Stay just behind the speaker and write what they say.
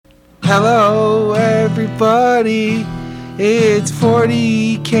Hello everybody, it's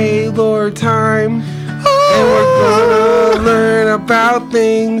 40k lore time, and we're gonna learn about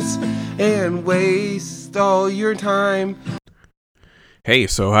things and waste all your time. Hey,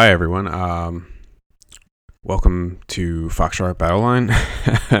 so hi everyone. Welcome to Foxtrot Battleline.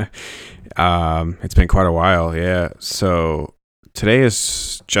 It's been quite a while, yeah. So today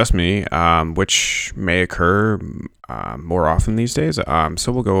is just me, which may occur more often these days.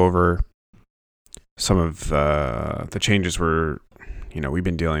 So we'll go over some of the changes we've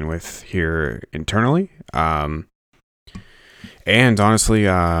been dealing with here internally. And honestly,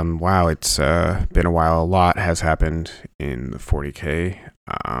 wow, it's been a while. A lot has happened in the 40k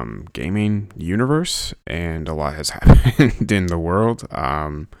gaming universe, and a lot has happened in the world,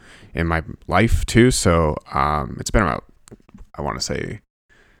 in my life too. So it's been about, I want to say,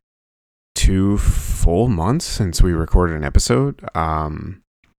 2 full months since we recorded an episode.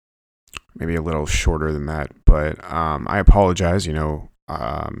 Maybe a little shorter than that, but I apologize.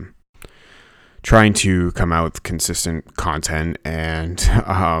 Trying to come out with consistent content, and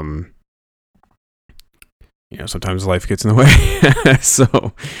sometimes life gets in the way.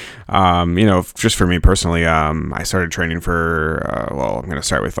 So just for me personally, I started training for I'm going to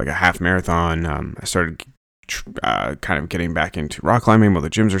start with like a half marathon. I started kind of getting back into rock climbing while the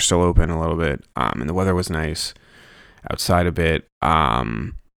gyms are still open a little bit, and the weather was nice outside a bit.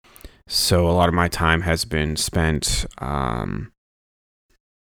 So a lot of my time has been spent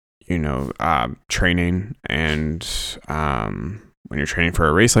training, and when you're training for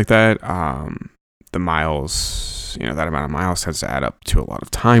a race like that, the miles, that amount of miles tends to add up to a lot of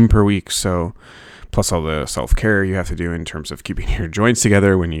time per week. So plus all the self-care you have to do in terms of keeping your joints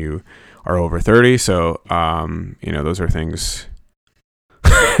together when you are over 30. So those are things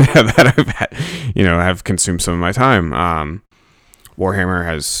that I've had, have consumed some of my time. Warhammer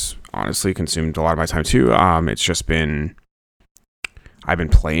has honestly consumed a lot of my time too. It's just been, I've been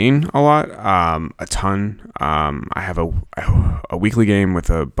playing a lot, a ton. I have a weekly game with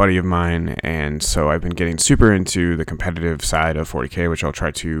a buddy of mine, and so I've been getting super into the competitive side of 40k, which I'll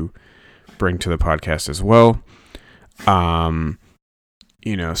try to bring to the podcast as well.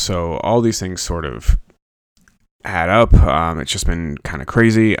 So all these things sort of add up. It's just been kind of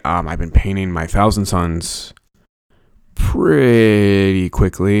crazy. I've been painting my Thousand Suns pretty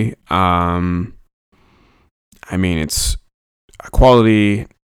quickly. It's a quality,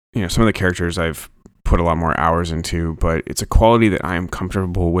 some of the characters I've put a lot more hours into, but it's a quality that I am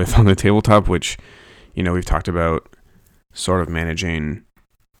comfortable with on the tabletop, which, we've talked about sort of managing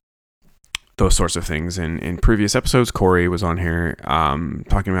those sorts of things in previous episodes. Corey was on here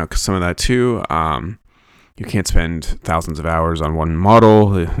talking about some of that too. You can't spend thousands of hours on one model,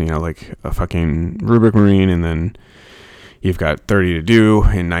 like a fucking Rubric Marine, and then you've got 30 to do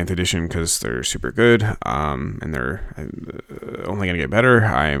in 9th edition because they're super good, and they're only going to get better,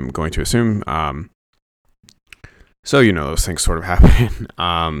 I'm going to assume. So, those things sort of happen.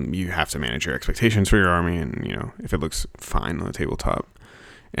 You have to manage your expectations for your army, and, if it looks fine on the tabletop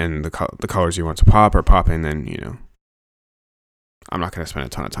and the colors you want to pop are popping, then, I'm not going to spend a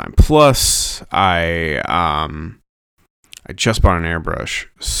ton of time. Plus, I just bought an airbrush,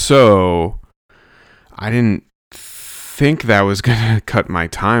 so I didn't think that was gonna cut my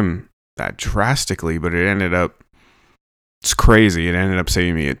time that drastically, but it's crazy. It ended up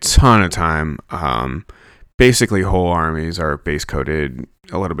saving me a ton of time. Basically whole armies are base coated,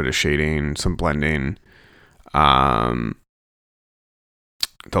 a little bit of shading, some blending. The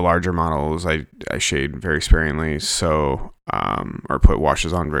larger models I shade very sparingly, so or put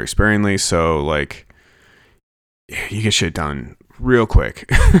washes on very sparingly, so like you get shit done real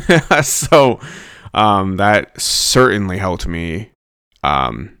quick. So that certainly helped me.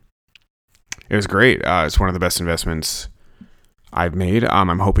 It was great. It's one of the best investments I've made.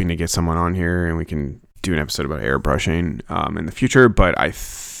 I'm hoping to get someone on here and we can do an episode about airbrushing in the future. But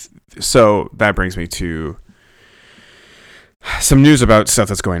so that brings me to some news about stuff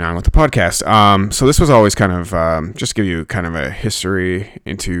that's going on with the podcast. So this was always kind of just to give you kind of a history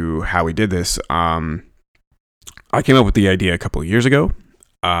into how we did this. I came up with the idea a couple of years ago.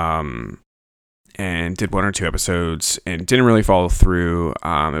 And did 1 or 2 episodes and didn't really follow through.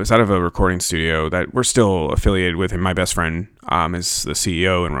 It was out of a recording studio that we're still affiliated with, and my best friend is the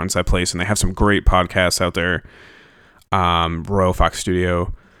CEO and runs that place, and they have some great podcasts out there. Royal Fox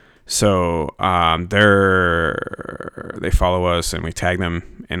Studio. So they follow us, and we tag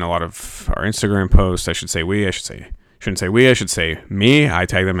them in a lot of our Instagram posts. I should say me. I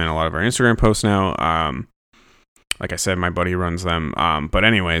tag them in a lot of our Instagram posts now. Like I said, my buddy runs them. But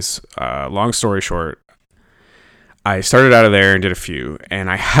anyways, long story short, I started out of there and did a few, and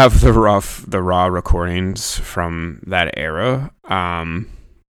I have the raw recordings from that era.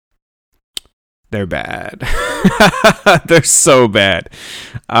 They're bad. They're so bad.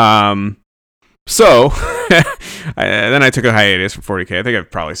 So then I took a hiatus from 40K. I think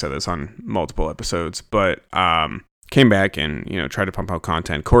I've probably said this on multiple episodes, but came back and tried to pump out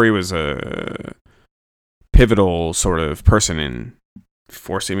content. Corey was a pivotal sort of person in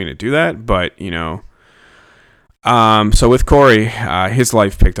forcing me to do that, but so with Corey, his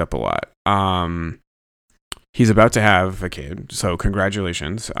life picked up a lot. He's about to have a kid, so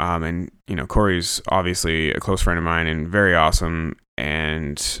congratulations. And Corey's obviously a close friend of mine and very awesome,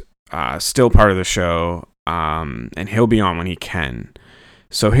 and still part of the show. And he'll be on when he can.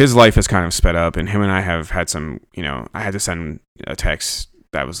 So his life has kind of sped up, and him and I have had some. I had to send a text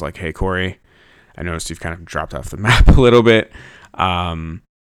that was like, "Hey Corey, I noticed you've kind of dropped off the map a little bit.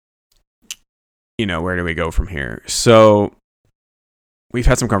 Where do we go from here?" So we've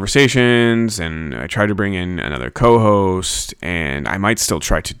had some conversations, and I tried to bring in another co-host, and I might still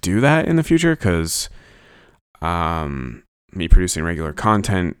try to do that in the future because me producing regular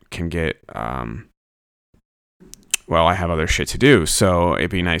content can get, I have other shit to do. So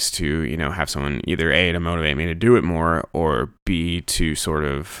it'd be nice to, have someone either A, to motivate me to do it more, or B, to sort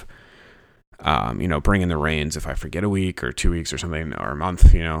of, bring in the reins if I forget a week or 2 weeks or something, or a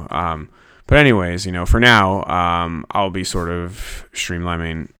month, But anyways, for now, I'll be sort of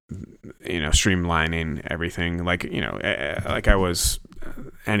streamlining everything like I was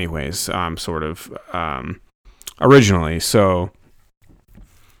anyways, sort of, originally. So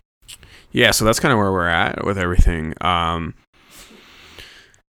yeah, so that's kind of where we're at with everything. I've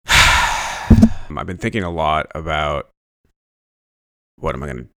been thinking a lot about what am I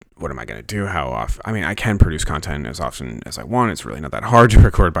going to do? How often? I mean, I can produce content as often as I want. It's really not that hard to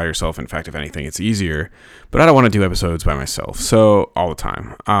record by yourself. In fact, if anything, it's easier. But I don't want to do episodes by myself. So all the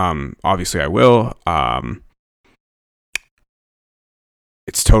time. Obviously, I will.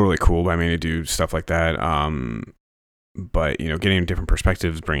 It's totally cool by me to do stuff like that. But getting different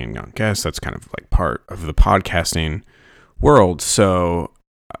perspectives, bringing on guests, that's kind of like part of the podcasting world. So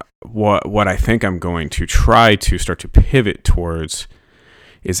what I think I'm going to try to start to pivot towards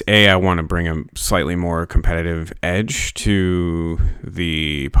is I want to bring a slightly more competitive edge to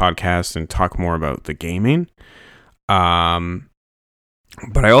the podcast and talk more about the gaming. But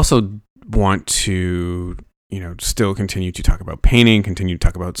I also want to, still continue to talk about painting, continue to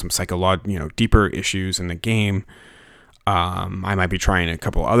talk about some deeper issues in the game. I might be trying a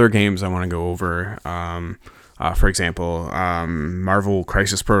couple other games I want to go over. For example, Marvel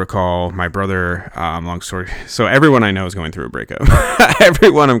Crisis Protocol. My brother, long story. So everyone I know is going through a breakup.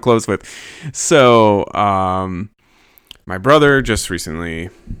 Everyone I'm close with. So my brother just recently,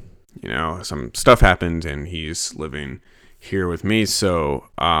 some stuff happened, and he's living here with me. So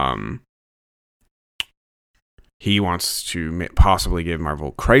he wants to possibly give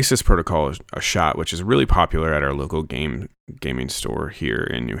Marvel Crisis Protocol a shot, which is really popular at our local gaming store here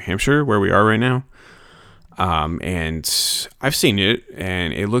in New Hampshire, where we are right now. And I've seen it,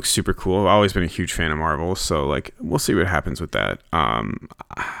 and it looks super cool. I've always been a huge fan of Marvel, so we'll see what happens with that.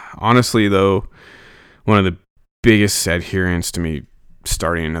 Honestly, though, one of the biggest adherents to me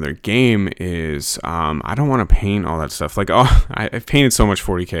starting another game is I don't want to paint all that stuff. I've painted so much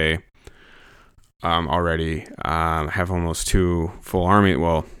 40K already. I have almost 2 full army.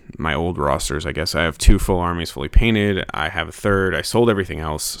 Well, my old rosters, I guess. I have 2 full armies fully painted. I have a third. I sold everything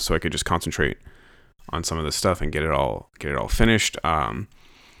else so I could just concentrate on some of this stuff and get it all finished. I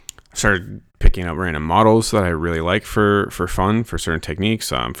started picking up random models that I really like for fun, for certain techniques.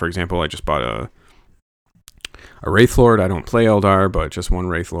 For example, I just bought a Wraith Lord. I don't play Eldar, but just one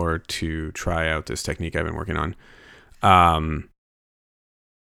Wraith Lord to try out this technique I've been working on.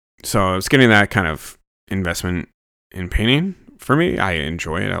 So I was getting that kind of investment in painting. For me, I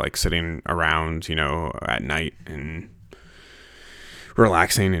enjoy it. I like sitting around, at night and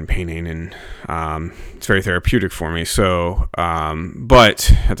relaxing and painting, and it's very therapeutic for me. So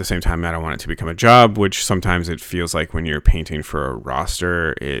but at the same time, I don't want it to become a job, which sometimes it feels like when you're painting for a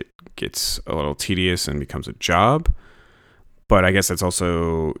roster, it gets a little tedious and becomes a job. But I guess that's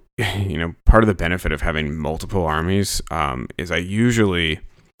also part of the benefit of having multiple armies. Is I usually,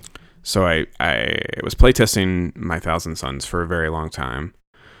 so I was playtesting my Thousand Suns for a very long time.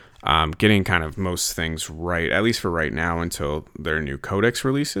 Getting kind of most things right, at least for right now, until their new codex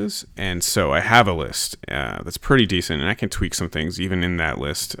releases. And so I have a list that's pretty decent, and I can tweak some things even in that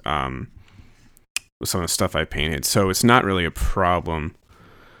list with some of the stuff I painted. So it's not really a problem.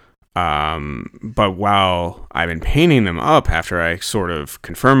 But while I've been painting them up, after I sort of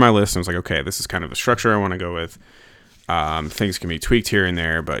confirmed my list, I was like, okay, this is kind of the structure I want to go with. Things can be tweaked here and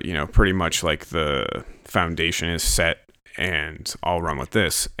there, but pretty much like the foundation is set, and I'll run with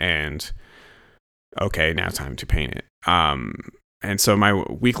this. And okay, now time to paint it. And so my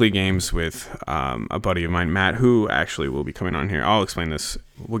weekly games with a buddy of mine, Matt, who actually will be coming on here. I'll explain this.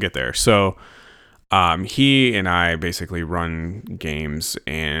 We'll get there. So he and I basically run games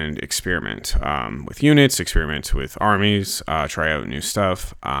and experiment with units, experiment with armies, try out new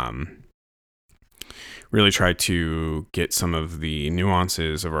stuff. Really try to get some of the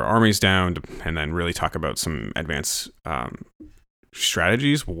nuances of our armies down, and then really talk about some advanced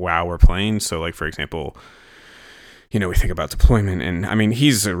strategies while we're playing. So like, for example, we think about deployment, and I mean,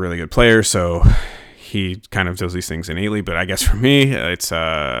 he's a really good player, so he kind of does these things innately, but I guess for me, it's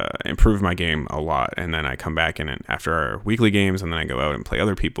improved my game a lot. And then I come back after our weekly games, and then I go out and play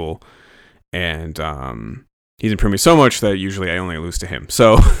other people, and he's improved me so much that usually I only lose to him.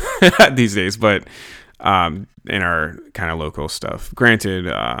 So these days, but in our kind of local stuff, granted,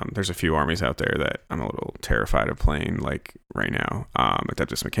 there's a few armies out there that I'm a little terrified of playing, like right now.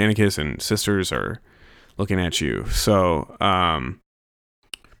 Adeptus Mechanicus and Sisters are looking at you. So,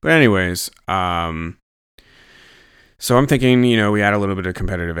 but anyways, so I'm thinking, we add a little bit of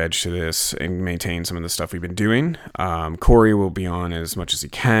competitive edge to this and maintain some of the stuff we've been doing. Corey will be on as much as he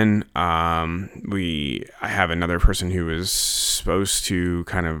can. I have another person who is supposed to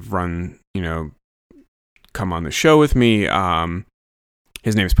kind of run, come on the show with me.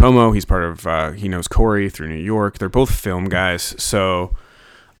 His name's Pomo. He's part of, he knows Corey through New York. They're both film guys. So,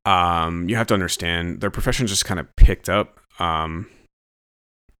 you have to understand their profession just kind of picked up.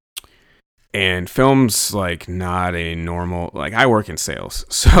 And film's like not a normal, like I work in sales.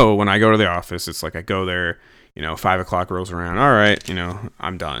 So when I go to the office, it's like I go there, 5:00 rolls around. All right.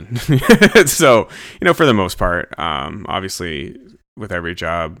 I'm done. So, for the most part, obviously with every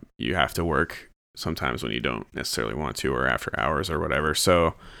job you have to work sometimes when you don't necessarily want to, or after hours or whatever.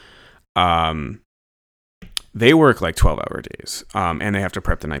 So, they work like 12-hour days, and they have to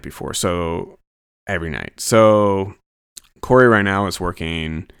prep the night before. So every night. So Corey right now is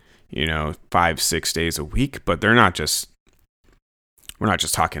working, 5-6 days a week, but we're not just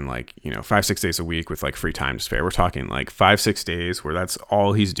talking like, 5-6 days a week with like free time to spare. We're talking like 5-6 days where that's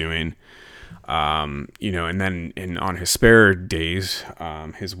all he's doing. And then on his spare days,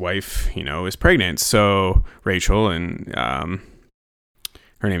 his wife, is pregnant. So Rachel, and,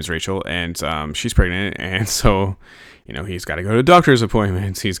 her name is Rachel, and, she's pregnant. And so, he's got to go to doctor's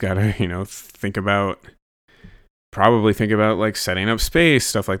appointments. He's got to, probably think about like setting up space,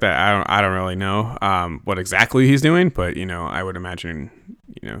 stuff like that. I don't really know what exactly he's doing, but I would imagine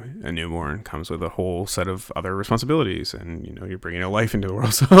a newborn comes with a whole set of other responsibilities, and you're bringing a life into the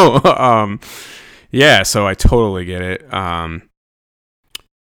world. So yeah, so I totally get it. And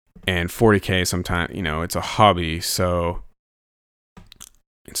 $40K sometimes, it's a hobby, so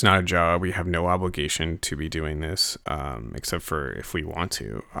it's not a job. We have no obligation to be doing this, except for if we want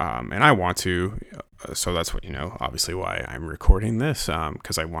to. And I want to. So that's what, obviously why I'm recording this,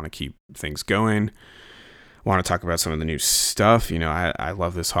 because I want to keep things going. I want to talk about some of the new stuff. I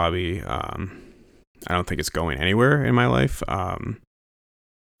love this hobby. I don't think it's going anywhere in my life,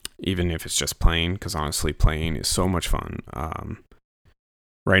 even if it's just playing, because honestly, playing is so much fun.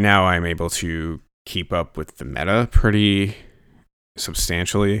 Right now, I'm able to keep up with the meta pretty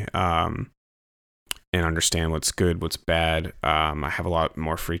substantially, and understand what's good, what's bad. I have a lot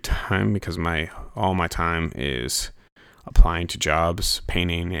more free time because all my time is applying to jobs,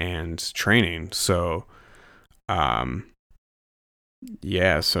 painting, and training. So, so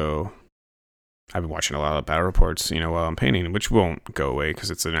I've been watching a lot of battle reports, while I'm painting, which won't go away because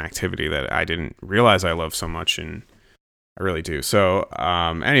it's an activity that I didn't realize I love so much, and I really do. So,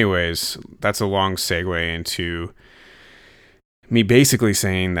 anyways, that's a long segue into me basically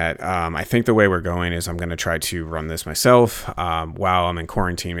saying that I think the way we're going is I'm going to try to run this myself. While I'm in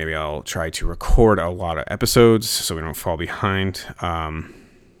quarantine, maybe I'll try to record a lot of episodes so we don't fall behind, and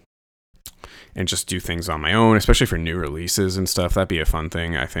just do things on my own, especially for new releases and stuff. That'd be a fun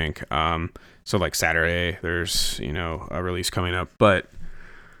thing, I think. So like Saturday, there's, a release coming up, but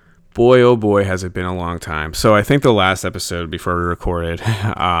boy, oh boy, has it been a long time. So I think the last episode before we recorded,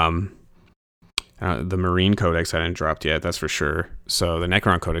 the Marine Codex hadn't dropped yet, that's for sure. So the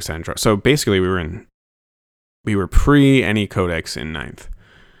Necron Codex hadn't dropped. So basically we were pre any Codex in 9th.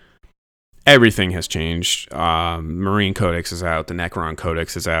 Everything has changed. Marine Codex is out. The Necron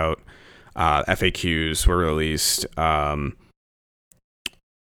Codex is out. FAQs were released.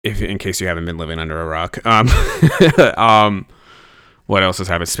 If in case you haven't been living under a rock. What else has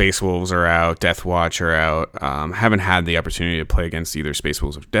happened? Space Wolves are out. Death Watch are out. Haven't had the opportunity to play against either Space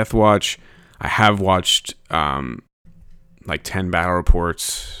Wolves or Death Watch. I have watched like 10 battle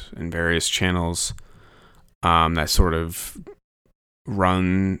reports in various channels that sort of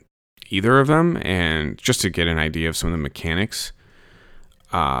run either of them, and just to get an idea of some of the mechanics.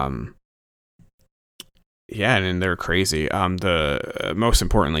 Yeah, and they're crazy. The most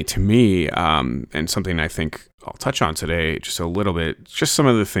importantly to me, and something I think I'll touch on today just a little bit, just some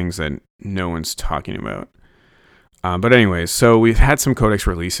of the things that no one's talking about. But anyways, so we've had some codex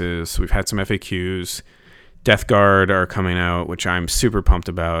releases, we've had some FAQs. Death Guard are coming out, which I'm super pumped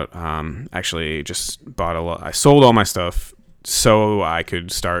about. Actually, just bought a lot. I sold all my stuff so I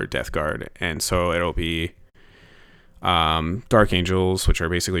could start Death Guard, and so it'll be Dark Angels, which are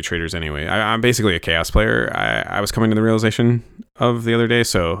basically traders anyway. I'm basically a Chaos player. I was coming to the realization of the other day,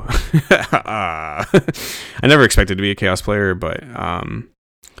 so I never expected to be a Chaos player, but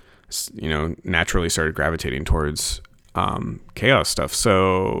naturally started gravitating towards Chaos stuff.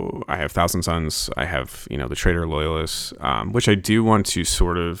 So I have Thousand Suns, I have the Trader Loyalists, which I do want to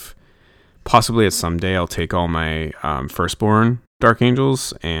sort of possibly at some day I'll take all my Firstborn Dark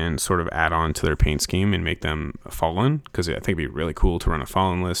Angels and sort of add on to their paint scheme and make them a Fallen, because I think it'd be really cool to run a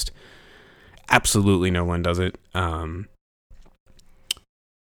Fallen list. Absolutely no one does it.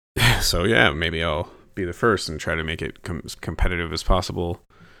 So yeah, maybe I'll be the first and try to make it as competitive as possible.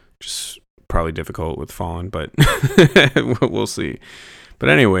 Just probably difficult with Fallen, but we'll see. But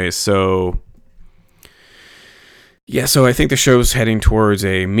anyway, so yeah, so I think the show's heading towards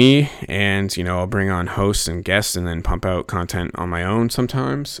me, and I'll bring on hosts and guests and then pump out content on my own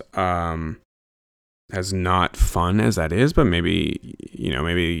sometimes. As not fun as that is, but maybe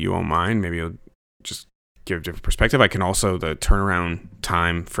you won't mind. Maybe you'll just give a different perspective. I can also, the turnaround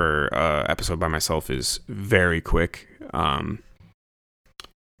time for episode by myself is very quick.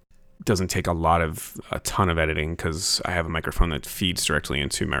 Doesn't take a ton of editing because I have a microphone that feeds directly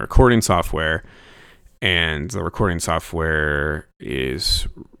into my recording software. And the recording software is,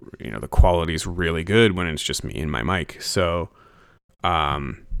 the quality is really good when it's just me and my mic. So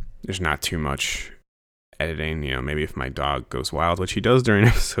there's not too much editing. Maybe if my dog goes wild, which he does during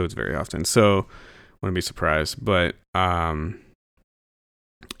episodes very often. So wouldn't be surprised. But yeah,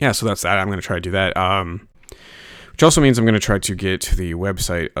 so that's that. I'm going to try to do that. Which also means I'm going to try to get the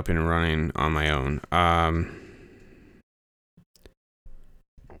website up and running on my own.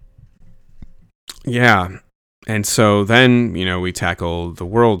 Yeah. And so then, we tackle the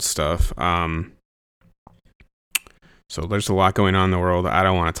world stuff. So there's a lot going on in the world. I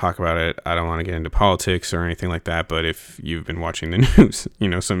don't want to talk about it. I don't want to get into politics or anything like that. But if you've been watching the news,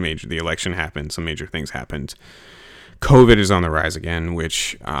 the election happened, some major things happened. COVID is on the rise again,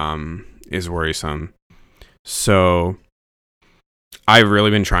 which is worrisome. So I've really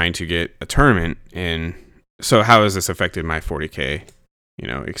been trying to get a tournament in. So how has this affected my 40K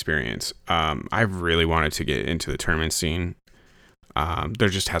experience? I've really wanted to get into the tournament scene. There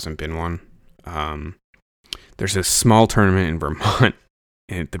just hasn't been one. There's a small tournament in Vermont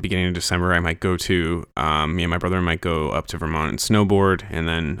at the beginning of December I might go to. Me and my brother might go up to Vermont and snowboard, and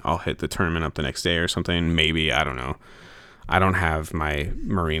then I'll hit the tournament up the next day or something. Maybe, I don't know. I don't have my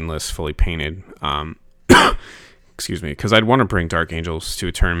Marine list fully painted. Excuse me, because I'd want to bring Dark Angels to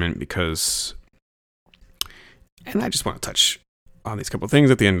a tournament and I just want to touch on these couple things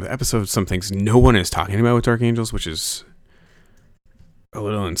at the end of the episode. Some things no one is talking about with Dark Angels, which is a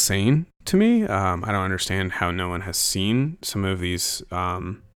little insane to me. I don't understand how no one has seen some of these.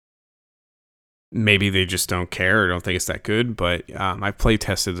 Maybe they just don't care or don't think it's that good, but I've play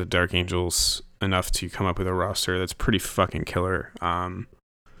tested the Dark Angels enough to come up with a roster that's pretty fucking killer.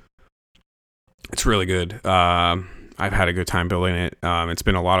 It's really good. I've had a good time building it. It's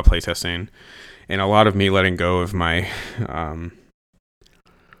been a lot of playtesting and a lot of me letting go of my...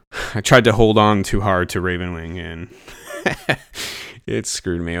 I tried to hold on too hard to Ravenwing and it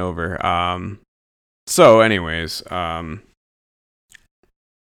screwed me over. So anyways, I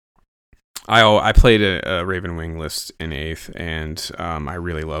played a Ravenwing list in 8th, and I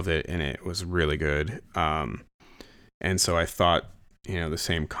really loved it, and it was really good. And so I thought, the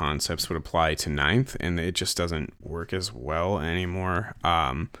same concepts would apply to 9th, and it just doesn't work as well anymore.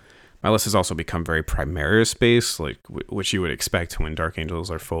 My list has also become very Primaris based, like which you would expect when Dark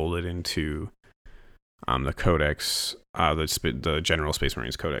Angels are folded into the Codex, the General Space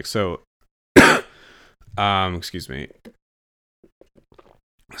Marines Codex. So, excuse me.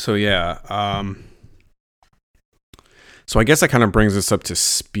 So yeah, so I guess that kind of brings us up to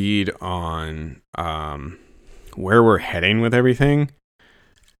speed on where we're heading with everything.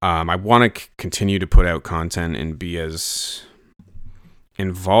 I want to continue to put out content and be as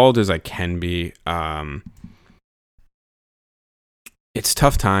involved as I can be. It's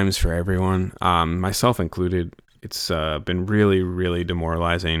tough times for everyone, myself included. It's been really, really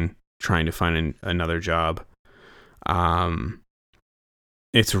demoralizing trying to find another job.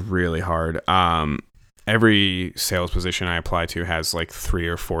 It's really hard. Every sales position I apply to has like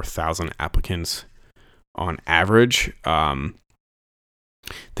 3,000 or 4,000 applicants on average.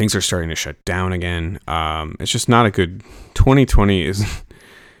 Things are starting to shut down again. It's just not a good 2020 is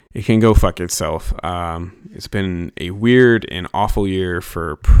it can go fuck itself. It's been a weird and awful year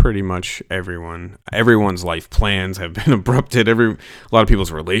for pretty much everyone. Everyone's life plans have been abrupted. A lot of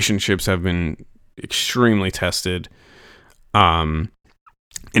people's relationships have been extremely tested,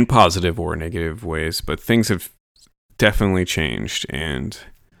 in positive or negative ways, but things have definitely changed. And,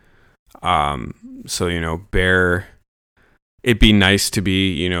 so, it'd be nice to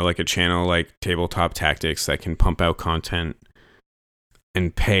be, like a channel like Tabletop Tactics that can pump out content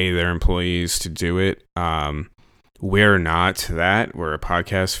and pay their employees to do it. We're not that. We're a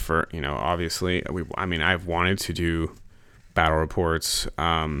podcast for, obviously I've wanted to do battle reports,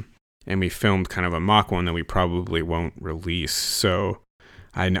 and we filmed kind of a mock one that we probably won't release. So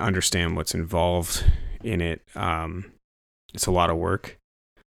I understand what's involved in it. It's a lot of work.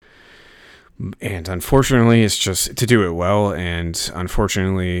 And unfortunately, it's just to do it well. And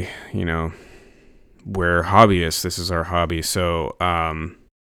unfortunately, we're hobbyists. This is our hobby. So,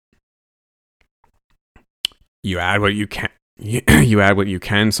 you add what you can. You add what you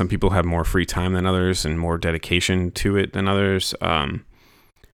can. Some people have more free time than others and more dedication to it than others.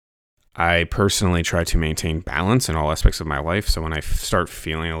 I personally try to maintain balance in all aspects of my life. So when I start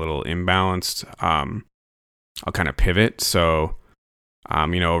feeling a little imbalanced, I'll kind of pivot. So,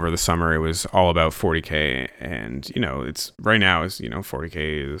 over the summer, it was all about 40K, and, it's right now is,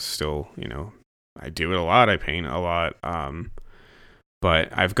 40K is still, I do it a lot. I paint a lot. But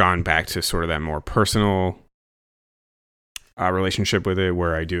I've gone back to sort of that more personal relationship with it,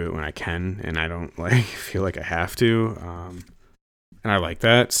 where I do it when I can, and I don't feel like I have to. And I like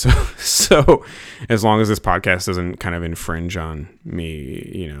that. So as long as this podcast doesn't kind of infringe on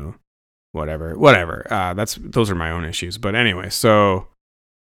me, whatever. Those are my own issues. But anyway, so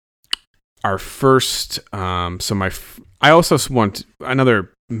our first, I also want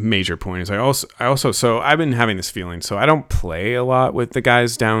another major point is I also, so I've been having this feeling, so I don't play a lot with the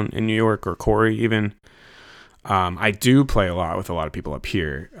guys down in New York or Corey even. I do play a lot with a lot of people up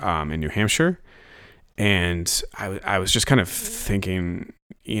here, in New Hampshire. And I was just kind of thinking,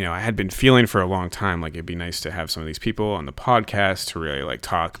 I had been feeling for a long time like it'd be nice to have some of these people on the podcast to really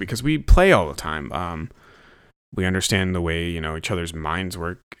talk, because we play all the time. We understand the way, each other's minds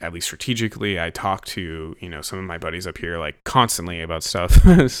work, at least strategically. I talk to, some of my buddies up here constantly about stuff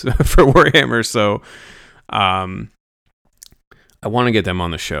for Warhammer. So I want to get them on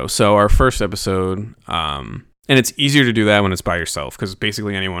the show. So our first episode, and it's easier to do that when it's by yourself, because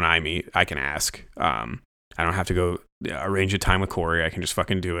basically anyone I meet, I can ask. I don't have to go arrange a time with Corey. I can just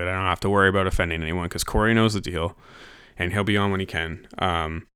fucking do it. I don't have to worry about offending anyone, because Corey knows the deal, and he'll be on when he can.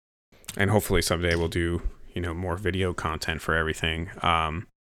 And hopefully someday we'll do, more video content for everything.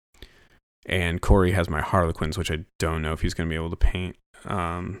 And Corey has my Harlequins, which I don't know if he's going to be able to paint.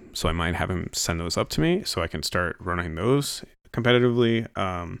 So I might have him send those up to me so I can start running those competitively.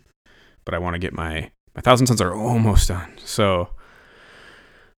 But I want to get my 1,000 Suns are almost done. So,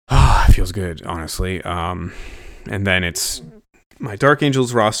 it feels good, honestly. And then it's my Dark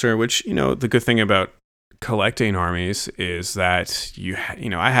Angels roster, which, the good thing about collecting armies is that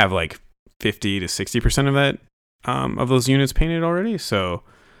I have 50 to 60% of that, of those units painted already. So,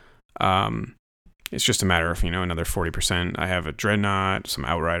 it's just a matter of, another 40%. I have a Dreadnought, some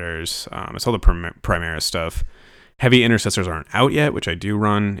Outriders. It's all the Primaris stuff. Heavy Intercessors aren't out yet, which I do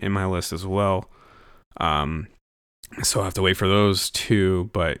run in my list as well. So I'll have to wait for those too.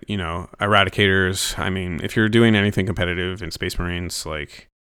 But, Eradicators, if you're doing anything competitive in Space Marines,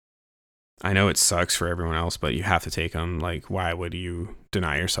 I know it sucks for everyone else, but you have to take them. Why would you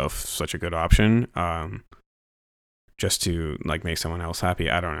deny yourself such a good option? Just to make someone else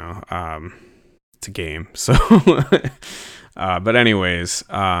happy? I don't know. It's a game. So, but anyways,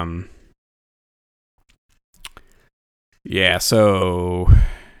 yeah, so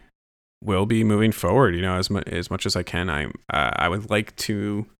we'll be moving forward, as much as I can. I would like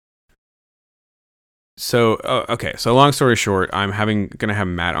to. So, okay. So long story short, I'm gonna have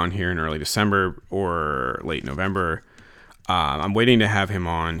Matt on here in early December or late November. I'm waiting to have him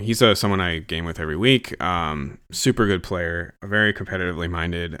on. He's someone I game with every week. Super good player, very competitively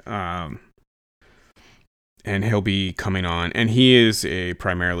minded. And he'll be coming on, and he is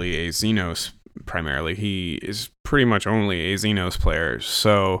primarily a Xenos. He is pretty much only a Xenos player.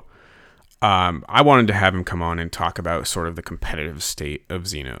 So I wanted to have him come on and talk about sort of the competitive state of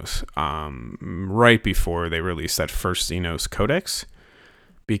Xenos right before they released that first Xenos Codex,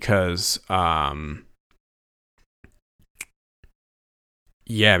 because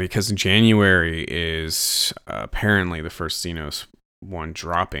because January is apparently the first Xenos one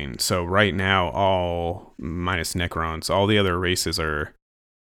dropping. So right now, all minus Necrons, all the other races are,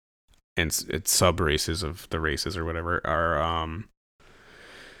 and it's sub races of the races or whatever, are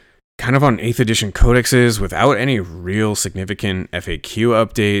kind of on 8th edition codexes without any real significant FAQ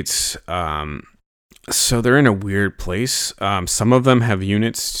updates. So they're in a weird place. Some of them have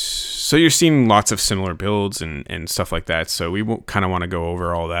units, so you're seeing lots of similar builds and stuff like that. So we kind of want to go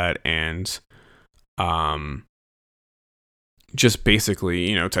over all that and just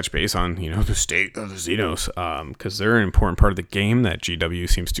basically, touch base on, the state of the Xenos, because they're an important part of the game that GW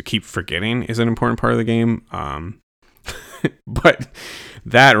seems to keep forgetting is an important part of the game. But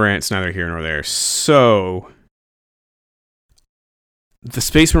that rant's neither here nor there. So the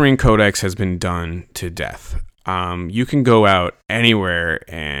Space Marine Codex has been done to death. You can go out anywhere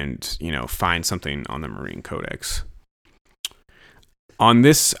and, find something on the Marine Codex. On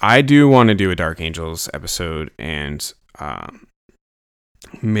this, I do want to do a Dark Angels episode, and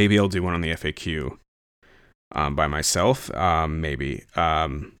maybe I'll do one on the FAQ by myself, maybe.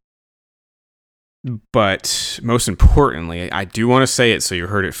 But most importantly, I do want to say it so you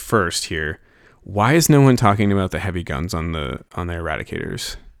heard it first here. Why is no one talking about the heavy guns on the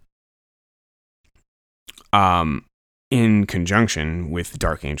Eradicators? In conjunction with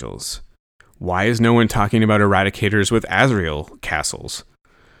Dark Angels. Why is no one talking about Eradicators with Azrael castles?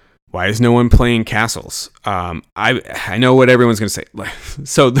 Why is no one playing castles? I know what everyone's going to say.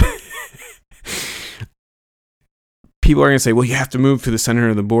 So people are going to say, well, you have to move to the center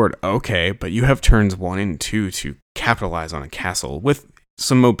of the board. Okay, but you have turns 1 and 2 to capitalize on a castle. With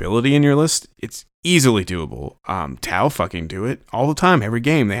some mobility in your list, it's easily doable. Tau fucking do it all the time, every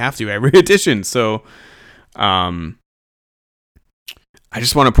game. They have to, every edition. So I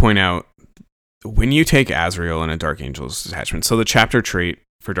just want to point out, when you take Azrael and a Dark Angels detachment, so the chapter trait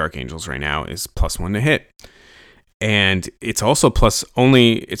for Dark Angels right now is +1 to hit. And it's also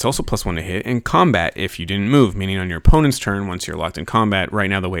 +1 to hit in combat if you didn't move, meaning on your opponent's turn, once you're locked in combat.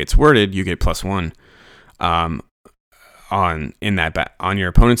 Right now, the way it's worded, you get +1 on your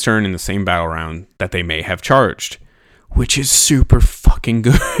opponent's turn in the same battle round that they may have charged, which is super fucking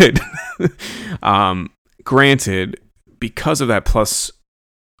good. Granted, because of that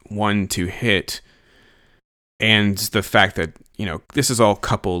 +1 to hit, and the fact that, this is all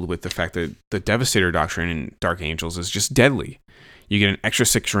coupled with the fact that the Devastator Doctrine in Dark Angels is just deadly. You get an extra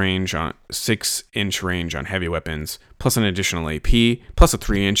 6-inch range on heavy weapons, plus an additional AP, plus a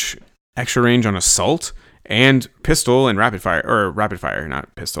 3-inch extra range on assault, and pistol and rapid fire,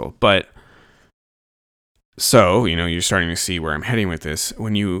 not pistol. But so, you're starting to see where I'm heading with this.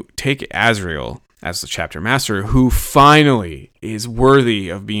 When you take Azrael as the chapter master, who finally is worthy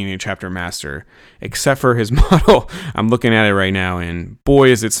of being a chapter master, except for his model. I'm looking at it right now, and boy,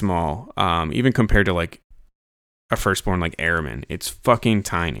 is it small. Even compared to like a firstborn like Airman, it's fucking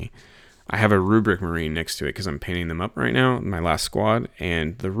tiny. I have a Rubric Marine next to it because I'm painting them up right now, my last squad,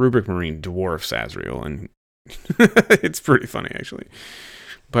 and the Rubric Marine dwarfs Azrael, and it's pretty funny actually.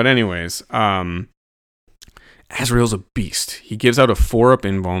 But anyways, Azrael's a beast. He gives out a 4-up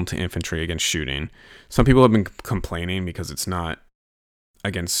invuln to infantry against shooting. Some people have been complaining because it's not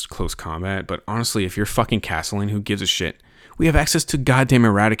against close combat, but honestly, if you're fucking castling, who gives a shit? We have access to goddamn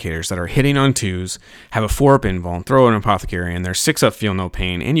Eradicators that are hitting on 2s, have a 4-up invuln, throw an Apothecary in there, 6-up feel no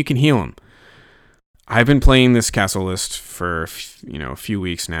pain, and you can heal them. I've been playing this castle list for, a few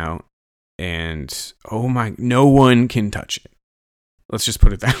weeks now, and no one can touch it. Let's just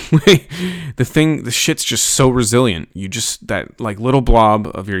put it that way. The shit's just so resilient. That like little blob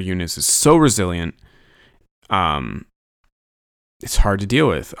of your units is so resilient. It's hard to deal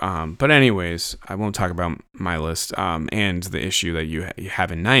with. But anyways, I won't talk about my list. And the issue that you have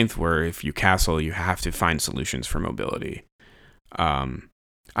in 9th, where if you castle, you have to find solutions for mobility. I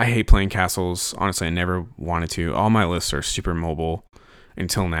hate playing castles. Honestly, I never wanted to. All my lists are super mobile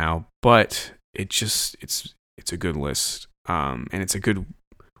until now, but it's a good list. And it's a good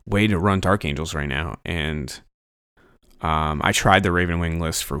way to run Dark Angels right now. And I tried the Ravenwing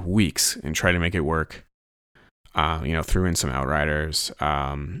list for weeks and tried to make it work. Threw in some Outriders.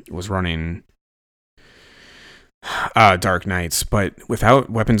 Was running Dark Knights, but without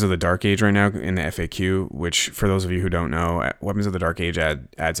Weapons of the Dark Age right now in the FAQ, which for those of you who don't know, Weapons of the Dark Age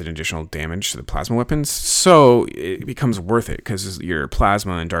adds an additional damage to the plasma weapons, so it becomes worth it because your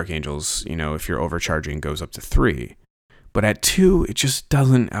plasma and Dark Angels, if you're overcharging, goes up to 3. But at 2, it just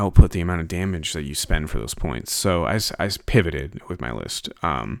doesn't output the amount of damage that you spend for those points. So I pivoted with my list.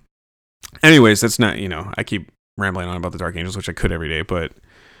 Anyways, that's not, I keep rambling on about the Dark Angels, which I could every day, but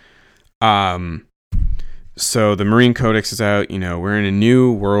so the Marine Codex is out. We're in a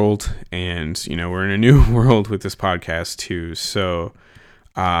new world, and we're in a new world with this podcast too. So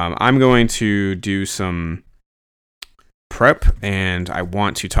I'm going to do some prep, and I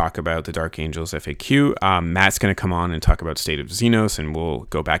want to talk about the Dark Angels FAQ. Matt's going to come on and talk about State of Xenos, and we'll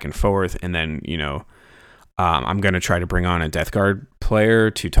go back and forth, and then I'm going to try to bring on a Death Guard player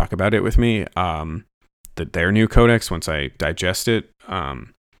to talk about it with me, their new codex, once I digest it,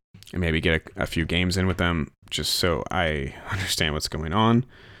 and maybe get a few games in with them, just so I understand what's going on.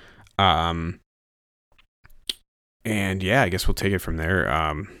 And yeah, I guess we'll take it from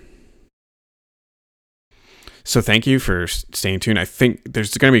there. So thank you for staying tuned. I think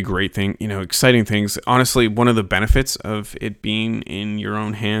there's going to be great exciting things. Honestly, one of the benefits of it being in your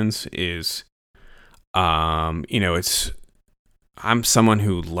own hands is, I'm someone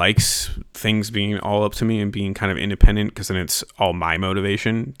who likes things being all up to me and being kind of independent, because then it's all my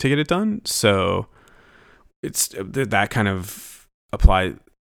motivation to get it done. So it's that kind of applies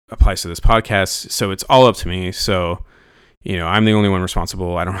to this podcast. So it's all up to me. So, I'm the only one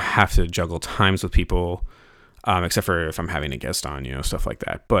responsible. I don't have to juggle times with people, except for if I'm having a guest on, stuff like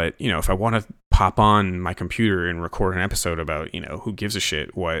that. But, if I want to pop on my computer and record an episode about, who gives a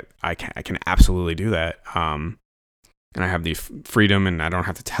shit what, I can absolutely do that. And I have the freedom, and I don't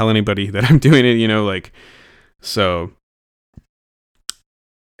have to tell anybody that I'm doing it, so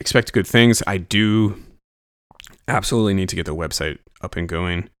expect good things. I do absolutely need to get the website up and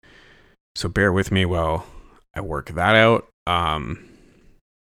going, so bear with me while I work that out.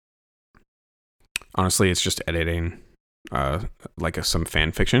 Honestly, it's just editing, some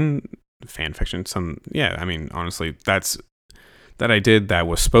fan fiction, honestly, that I did that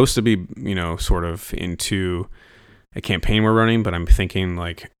was supposed to be, sort of into a campaign we're running, but I'm thinking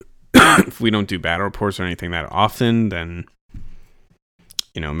if we don't do battle reports or anything that often, then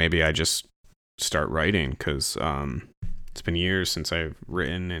maybe I just start writing, because it's been years since I've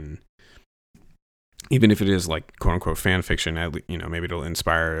written, and even if it is quote unquote fan fiction, maybe it'll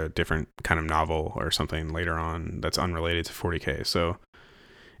inspire a different kind of novel or something later on that's unrelated to 40K. So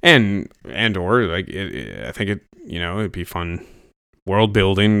I think it'd be fun. World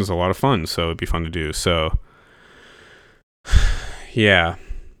building is a lot of fun, so it'd be fun to do. So yeah.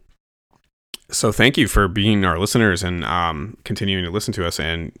 So thank you for being our listeners and continuing to listen to us,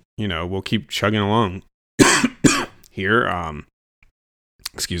 and we'll keep chugging along here.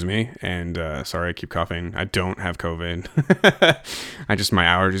 Excuse me, and sorry I keep coughing. I don't have COVID. My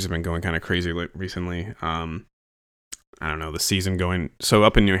allergies have been going kind of crazy recently. I don't know, the season going so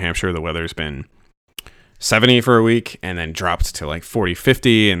up in New Hampshire, the weather's been 70 for a week and then dropped to 40,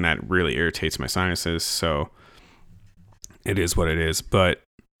 50, and that really irritates my sinuses. So it is what it is. But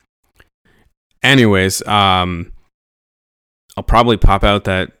anyways, I'll probably pop out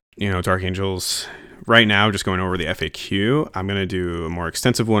that, Dark Angels right now, just going over the FAQ. I'm going to do a more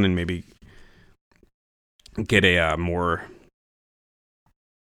extensive one and maybe get a more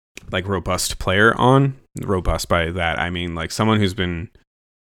robust player on. Robust, by that I mean someone who's been,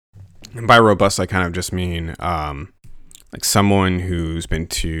 and by robust I kind of just mean someone who's been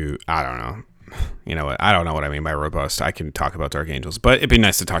to, I don't know. You know what? I don't know what I mean by robust. I can talk about Dark Angels, but it'd be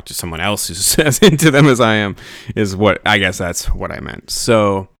nice to talk to someone else who's as into them as I am, is what I guess that's what I meant.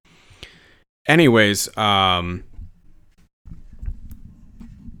 So anyways,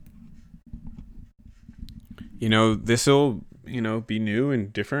 this'll, be new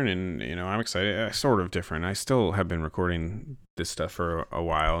and different, and, I'm excited. Sort of different. I still have been recording this stuff for a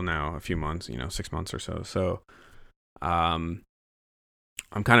while now, a few months, 6 months or so. So, I'm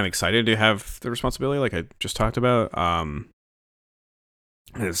kind of excited to have the responsibility, like I just talked about. At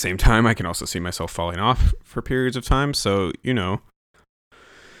the same time, I can also see myself falling off for periods of time. So,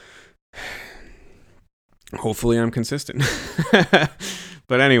 hopefully I'm consistent.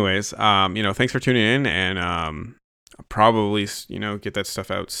 But anyways, thanks for tuning in, and I'll probably, get that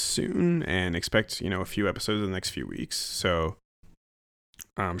stuff out soon, and expect, a few episodes in the next few weeks. So,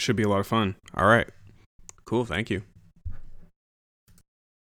 should be a lot of fun. All right. Cool. Thank you.